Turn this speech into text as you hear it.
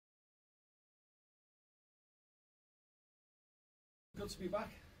Good to be back.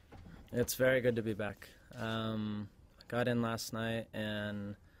 It's very good to be back. Got in last night,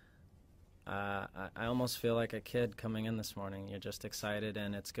 and I almost feel like a kid coming in this morning. You're just excited,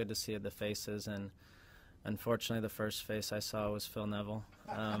 and it's good to see the faces. And unfortunately, the first face I saw was Phil Neville,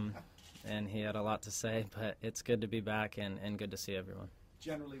 and he had a lot to say. But it's good to be back and good to see everyone.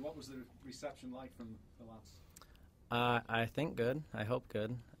 Generally, what was the reception like from the lads? I think good. I hope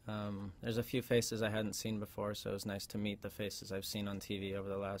good. There's a few faces I hadn't seen before, so it was nice to meet the faces I've seen on TV over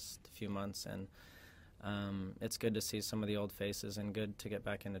the last few months, and it's good to see some of the old faces and good to get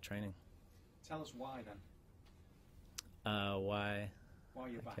back into training. Tell us why then. Why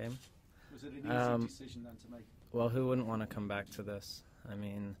you're I back? came? Was it an easy decision then to make? Well, who wouldn't want to come back to this? I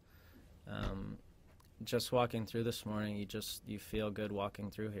mean, just walking through this morning, you feel good walking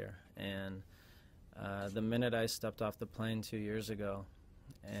through here. And the minute I stepped off the plane 2 years ago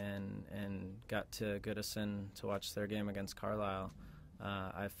and got to Goodison to watch their game against Carlisle,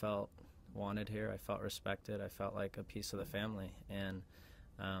 I felt wanted here. I felt respected. I felt like a piece of the family, and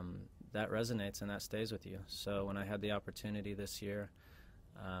that resonates and that stays with you. So when I had the opportunity this year,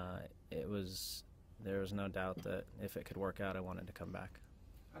 there was no doubt that if it could work out, I wanted to come back.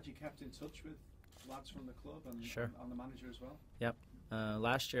 Had you kept in touch with lads from the club and, Sure. and the manager as well? Yep.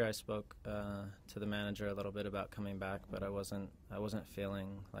 Last year I spoke to the manager a little bit about coming back, but I wasn't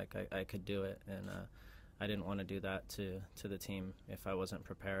feeling like I could do it, and I didn't want to do that to the team if I wasn't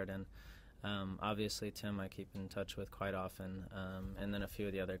prepared. And obviously Tim I keep in touch with quite often, and then a few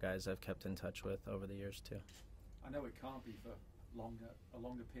of the other guys I've kept in touch with over the years too. I know it can't be for a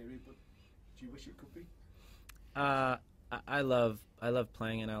longer period, but do you wish it could be? I love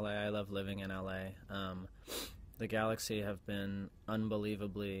playing in LA. I love living in LA. The Galaxy have been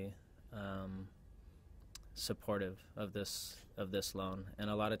unbelievably supportive of this loan, and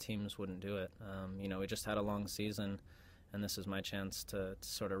a lot of teams wouldn't do it. We just had a long season, and this is my chance to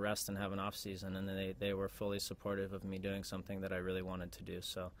sort of rest and have an off season, and they were fully supportive of me doing something that I really wanted to do.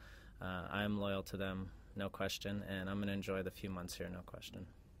 So I'm loyal to them, no question, and I'm going to enjoy the few months here, no question.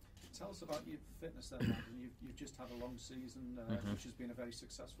 Tell us about your fitness then, Landon. You've just had a long season, which has been a very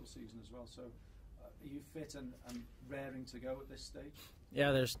successful season as well. So are you fit and raring to go at this stage?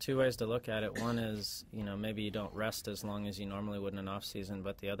 Yeah, there's two ways to look at it. One is, maybe you don't rest as long as you normally would in an off season,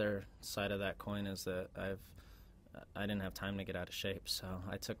 but the other side of that coin is that I didn't have time to get out of shape. So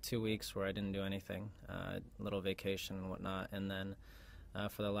I took 2 weeks where I didn't do anything, a little vacation and whatnot, and then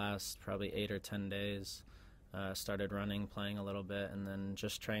for the last probably 8 or 10 days, started running, playing a little bit, and then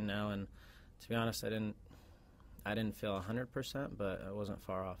just train now. And to be honest, I didn't feel 100%, but I wasn't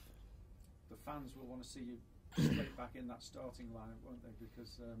far off. The fans will want to see you straight back in that starting lineup, won't they?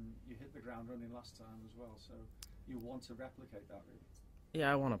 Because you hit the ground running last time as well, so you want to replicate that, really.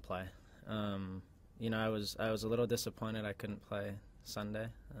 Yeah, I want to play. I was a little disappointed I couldn't play Sunday,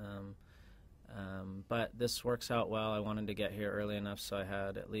 but this works out well. I wanted to get here early enough so I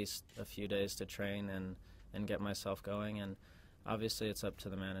had at least a few days to train and get myself going, and obviously it's up to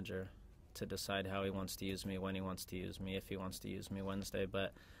the manager to decide how he wants to use me, when he wants to use me, if he wants to use me Wednesday,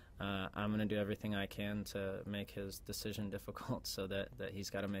 but I'm going to do everything I can to make his decision difficult so that he's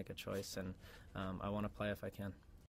got to make a choice, and I want to play if I can.